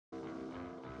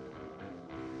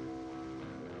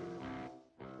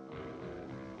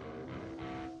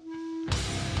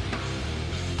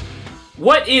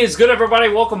What is good, everybody?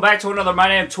 Welcome back to another My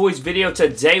Damn Toys video.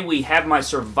 Today we have my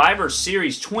Survivor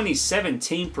Series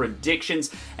 2017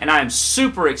 predictions, and I am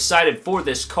super excited for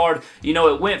this card. You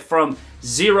know, it went from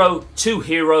 0 to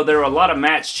hero. There were a lot of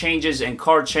match changes and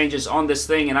card changes on this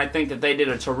thing, and I think that they did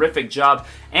a terrific job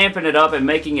amping it up and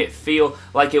making it feel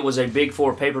like it was a Big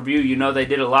Four pay-per-view. You know, they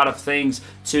did a lot of things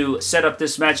to set up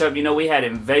this matchup. You know, we had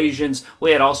invasions. We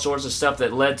had all sorts of stuff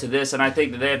that led to this, and I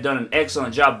think that they have done an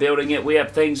excellent job building it. We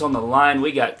have things on the line.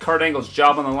 We got Kurt Angle's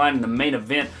job on the line in the main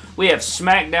event. We have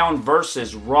SmackDown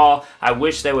versus Raw. I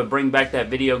wish they would bring back that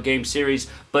video game series,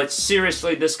 but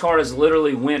seriously, this card has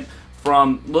literally went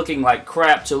from looking like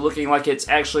crap to looking like it's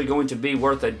actually going to be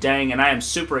worth a dang, and I am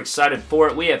super excited for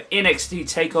it. We have NXT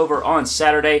TakeOver on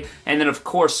Saturday, and then of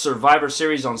course Survivor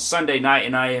Series on Sunday night,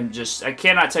 and I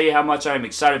cannot tell you how much I am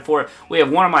excited for it. We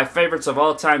have one of my favorites of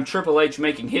all time, Triple H,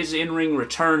 making his in-ring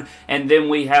return, and then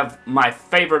we have my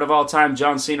favorite of all time,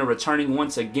 John Cena, returning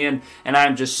once again, and I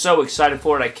am just so excited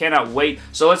for it. I cannot wait.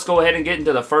 So let's go ahead and get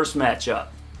into the first matchup.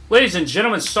 Ladies and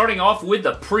gentlemen, starting off with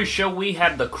the pre-show, we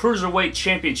have the Cruiserweight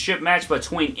Championship match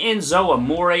between Enzo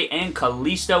Amore and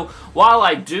Kalisto. While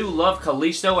I do love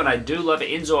Kalisto and I do love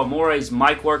Enzo Amore's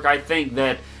mic work, I think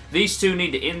that these two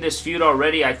need to end this feud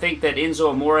already. I think that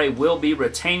Enzo Amore will be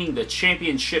retaining the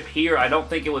championship here. I don't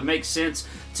think it would make sense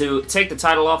to take the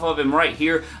title off of him right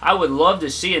here. I would love to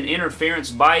see an interference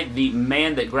by the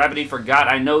man that Gravity forgot.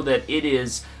 I know that it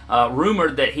is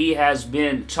rumored that he has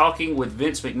been talking with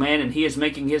Vince McMahon and he is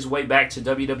making his way back to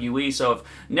WWE. So if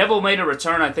Neville made a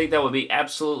return, I think that would be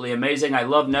absolutely amazing. I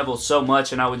love Neville so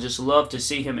much, and I would just love to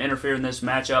see him interfere in this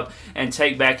matchup and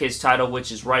take back his title,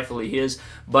 which is rightfully his.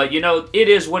 But, you know, it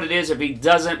is what it is if he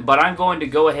doesn't. But I'm going to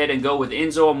go ahead and go with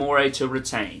Enzo Amore to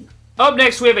retain. Up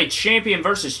next, we have a champion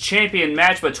versus champion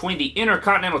match between the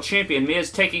Intercontinental Champion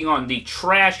Miz taking on the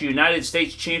Trash United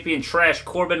States Champion Trash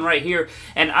Corbin right here.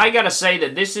 And I gotta say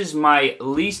that this is my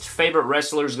least favorite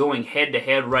wrestlers going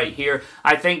head-to-head right here.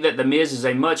 I think that the Miz is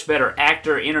a much better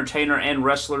actor, entertainer, and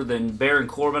wrestler than Baron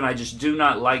Corbin. I just do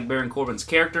not like Baron Corbin's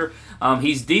character.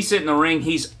 He's decent in the ring.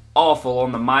 He's awful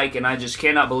on the mic, and I just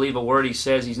cannot believe a word he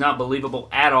says. He's not believable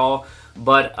at all.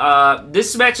 But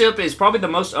this matchup is probably the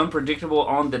most unpredictable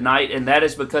on the night, and that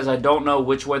is because I don't know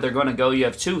which way they're going to go. You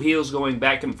have two heels going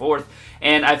back and forth,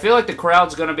 and I feel like the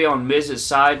crowd's going to be on Miz's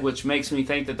side, which makes me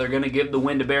think that they're going to give the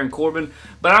win to Baron Corbin.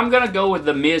 But I'm going to go with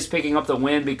the Miz picking up the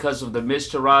win because of the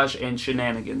Miztourage and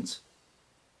shenanigans.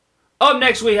 Up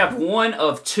next, we have one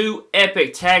of two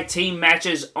epic tag team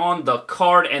matches on the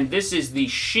card, and this is the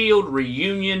Shield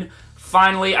reunion.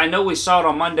 Finally, I know we saw it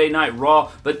on Monday Night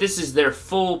Raw, but this is their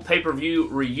full pay-per-view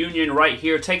reunion right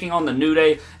here, taking on the New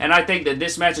Day, and I think that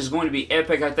this match is going to be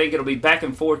epic. I think it'll be back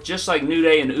and forth, just like New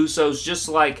Day and Usos, just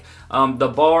like the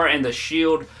Bar and the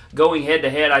Shield going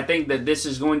head-to-head. I think that this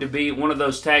is going to be one of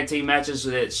those tag team matches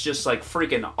that's just like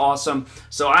freaking awesome.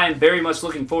 So I am very much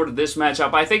looking forward to this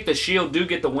matchup. I think the Shield do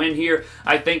get the win here.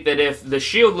 I think that if the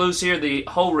Shield lose here, the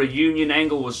whole reunion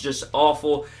angle was just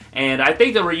awful. And I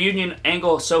think the reunion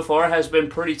angle so far has been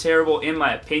pretty terrible in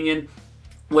my opinion.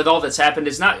 With all that's happened,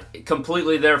 it's not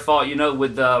completely their fault, you know,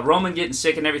 with Roman getting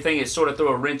sick and everything, it sort of threw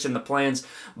a wrench in the plans,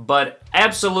 but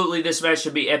absolutely this match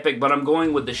should be epic, but I'm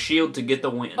going with the Shield to get the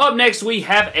win. Up next, we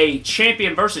have a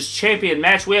champion versus champion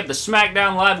match. We have the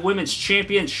SmackDown Live Women's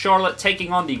Champion, Charlotte,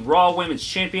 taking on the Raw Women's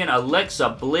Champion,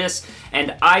 Alexa Bliss,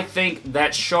 and I think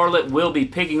that Charlotte will be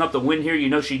picking up the win here. You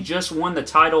know, she just won the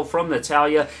title from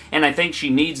Natalya, and I think she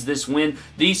needs this win.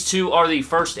 These two are the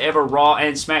first ever Raw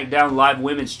and SmackDown Live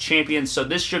Women's Champions, so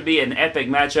this should be an epic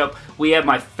matchup. We have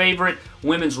my favorite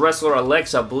women's wrestler,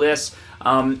 Alexa Bliss.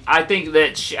 I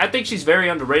think she's very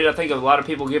underrated. I think a lot of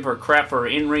people give her crap for her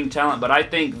in-ring talent, but I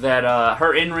think that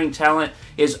her in-ring talent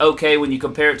is okay when you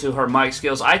compare it to her mic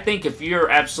skills. I think if you're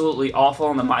absolutely awful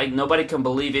on the mic, nobody can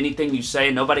believe anything you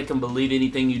say, nobody can believe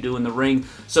anything you do in the ring.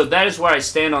 So that is where I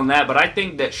stand on that, but I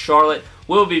think that Charlotte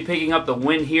will be picking up the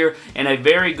win here in a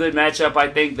very good matchup. I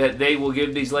think that they will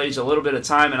give these ladies a little bit of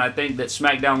time, and I think that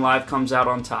SmackDown Live comes out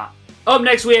on top. Up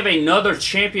next, we have another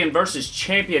champion versus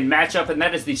champion matchup, and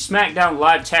that is the SmackDown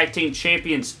Live Tag Team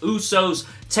Champions Usos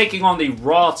taking on the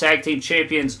Raw Tag Team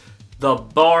Champions, the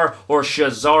Bar, or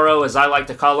Cesaro, as I like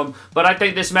to call them. But I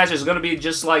think this match is going to be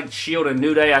just like Shield and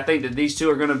New Day. I think that these two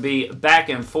are going to be back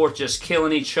and forth, just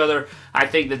killing each other. I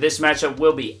think that this matchup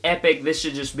will be epic. This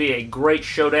should just be a great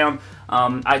showdown.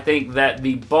 I think that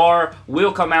the Bar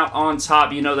will come out on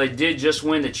top. You know, they did just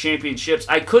win the championships.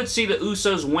 I could see the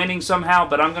Usos winning somehow,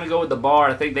 but I'm going to go with the Bar.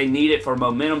 I think they need it for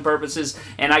momentum purposes.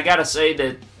 And I got to say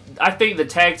that I think the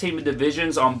tag team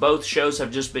divisions on both shows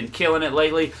have just been killing it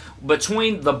lately.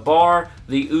 Between the Bar,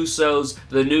 the Usos,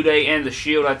 the New Day, and the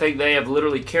Shield, I think they have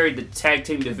literally carried the tag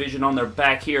team division on their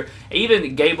back here.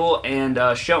 Even Gable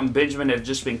and Shelton Benjamin have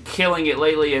just been killing it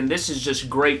lately, and this is just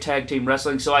great tag team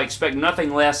wrestling, so I expect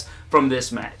nothing less from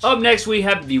this match. Up next, we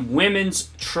have the Women's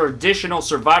Traditional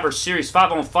Survivor Series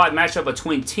 5-on-5 matchup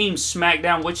between Team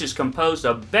SmackDown, which is composed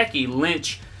of Becky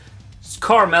Lynch,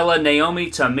 Carmella, Naomi,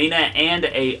 Tamina, and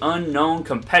a unknown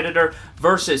competitor,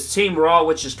 versus Team Raw,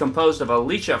 which is composed of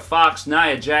Alicia Fox,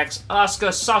 Nia Jax,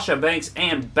 Asuka, Sasha Banks,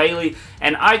 and Bayley.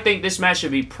 And I think this match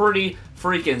should be pretty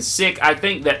freaking sick. I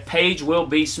think that Paige will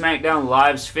be SmackDown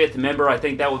Live's 5th member. I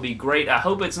think that would be great. I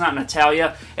hope it's not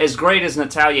Natalya. As great as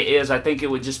Natalya is, I think it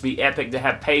would just be epic to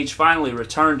have Paige finally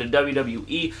return to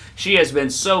WWE. She has been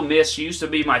so missed. She used to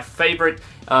be my favorite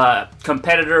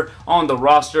competitor on the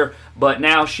roster, but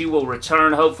now she will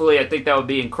return. Hopefully, I think that would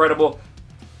be incredible.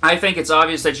 I think it's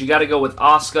obvious that you got to go with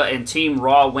Asuka and Team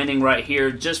Raw winning right here.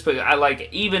 Just because I like,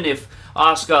 even if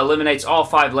Asuka eliminates all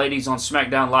 5 ladies on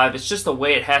SmackDown Live, it's just the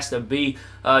way it has to be.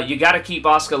 You got to keep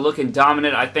Asuka looking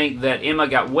dominant. I think that Emma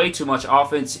got way too much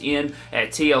offense in at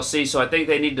TLC, so I think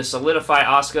they need to solidify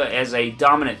Asuka as a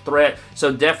dominant threat.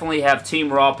 So definitely have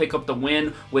Team Raw pick up the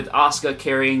win with Asuka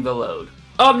carrying the load.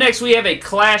 Up next, we have a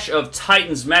Clash of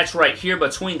Titans match right here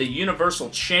between the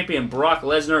Universal Champion Brock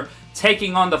Lesnar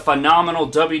taking on the phenomenal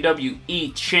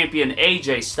WWE Champion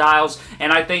AJ Styles,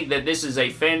 and I think that this is a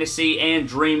fantasy and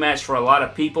dream match for a lot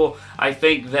of people. I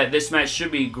think that this match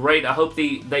should be great. I hope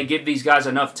they give these guys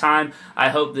enough time. I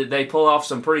hope that they pull off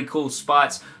some pretty cool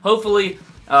spots. Hopefully,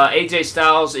 AJ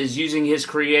Styles is using his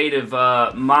creative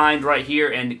mind right here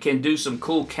and can do some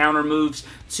cool counter moves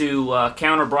to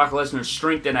counter Brock Lesnar's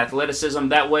strength and athleticism.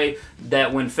 That way,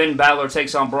 that when Finn Balor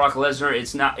takes on Brock Lesnar,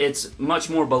 it's much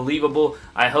more believable.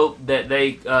 I hope that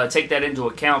they take that into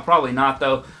account. Probably not,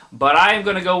 though. But I am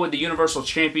going to go with the Universal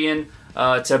Champion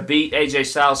to beat AJ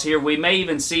Styles here. We may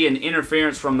even see an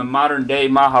interference from the modern-day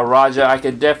Maharaja. I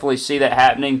could definitely see that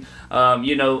happening.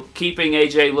 You know, keeping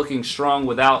AJ looking strong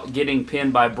without getting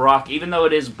pinned by Brock. Even though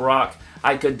it is Brock,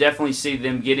 I could definitely see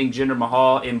them getting Jinder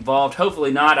Mahal involved.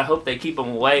 Hopefully not. I hope they keep him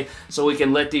away so we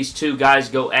can let these two guys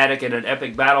go at it in an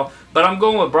epic battle. But I'm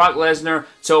going with Brock Lesnar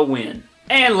to win.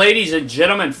 And ladies and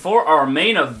gentlemen, for our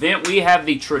main event, we have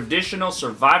the Traditional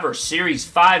Survivor Series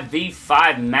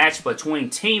 5v5 match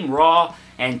between Team Raw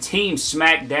and Team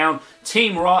SmackDown.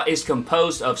 Team Raw is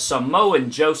composed of Samoan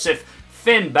Joseph,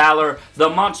 Finn Balor, the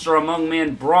Monster Among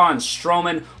Men, Braun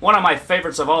Strowman, one of my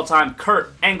favorites of all time,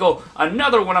 Kurt Angle,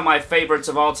 another one of my favorites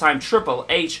of all time, Triple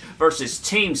H, versus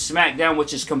Team SmackDown,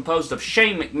 which is composed of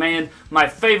Shane McMahon, my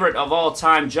favorite of all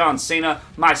time, John Cena,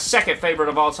 my second favorite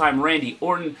of all time, Randy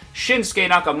Orton, Shinsuke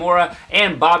Nakamura,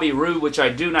 and Bobby Roode, which I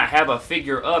do not have a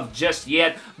figure of just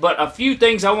yet. But a few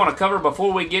things I want to cover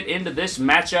before we get into this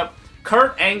matchup.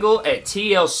 Kurt Angle at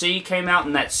TLC came out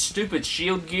in that stupid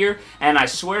Shield gear, and I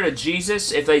swear to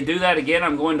Jesus, if they do that again,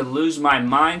 I'm going to lose my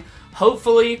mind.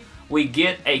 Hopefully, we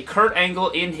get a Kurt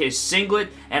Angle in his singlet,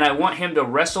 and I want him to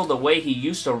wrestle the way he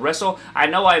used to wrestle. I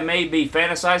know I may be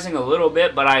fantasizing a little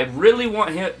bit, but I really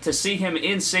want to see him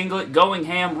in singlet, going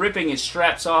ham, ripping his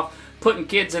straps off, putting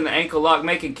kids in the ankle lock,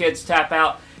 making kids tap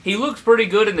out. He looked pretty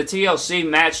good in the TLC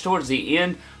match towards the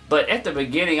end, but at the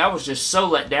beginning, I was just so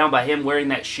let down by him wearing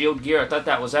that Shield gear. I thought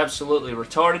that was absolutely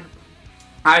retarded.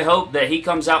 I hope that he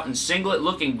comes out in singlet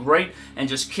looking great and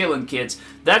just killing kids.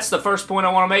 That's the first point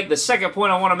I want to make. The second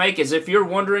point I want to make is if you're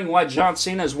wondering why John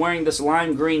Cena is wearing this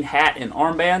lime green hat and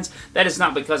armbands, that is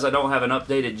not because I don't have an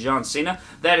updated John Cena.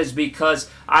 That is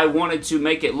because I wanted to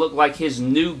make it look like his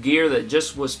new gear that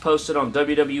just was posted on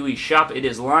WWE Shop. It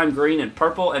is lime green and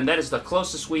purple, and that is the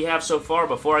closest we have so far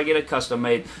before I get it custom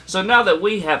made. So now that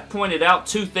we have pointed out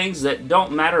two things that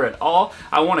don't matter at all,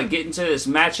 I want to get into this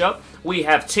matchup. We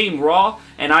have Team Raw,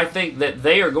 and I think that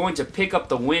they are going to pick up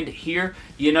the win here.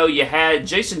 You know, you had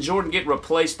Jason Jordan get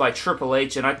replaced by Triple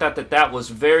H, and I thought that that was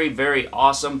very, very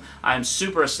awesome. I'm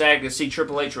super ecstatic to see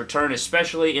Triple H return,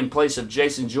 especially in place of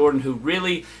Jason Jordan, who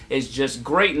really is just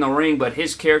great in the ring, but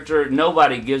his character,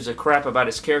 nobody gives a crap about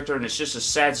his character, and it's just a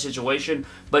sad situation.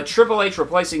 But Triple H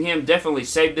replacing him definitely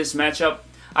saved this matchup.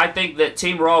 I think that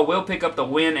Team Raw will pick up the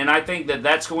win, and I think that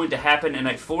that's going to happen in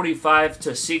a 45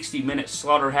 to 60 minute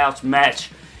slaughterhouse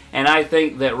match. And I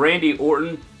think that Randy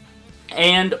Orton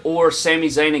and or Sami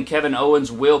Zayn and Kevin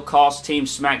Owens will cost Team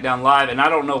SmackDown Live, and I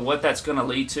don't know what that's going to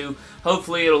lead to.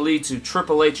 Hopefully it'll lead to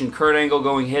Triple H and Kurt Angle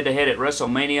going head-to-head at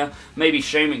WrestleMania, maybe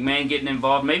Shane McMahon getting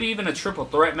involved, maybe even a triple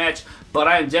threat match, but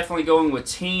I am definitely going with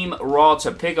Team Raw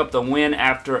to pick up the win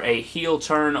after a heel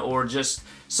turn or just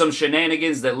some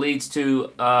shenanigans that leads to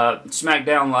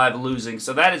SmackDown Live losing.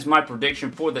 So that is my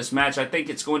prediction for this match. I think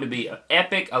it's going to be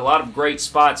epic, a lot of great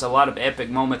spots, a lot of epic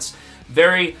moments.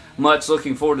 Very much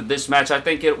looking forward to this match. I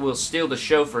think it will steal the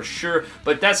show for sure.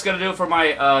 But that's going to do it for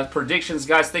my predictions,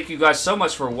 guys. Thank you guys so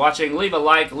much for watching. Leave a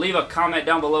like, leave a comment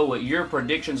down below what your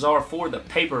predictions are for the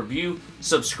pay-per-view.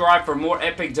 Subscribe for more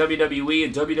epic WWE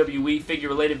and WWE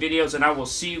figure-related videos, and I will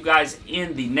see you guys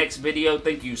in the next video.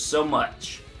 Thank you so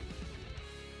much.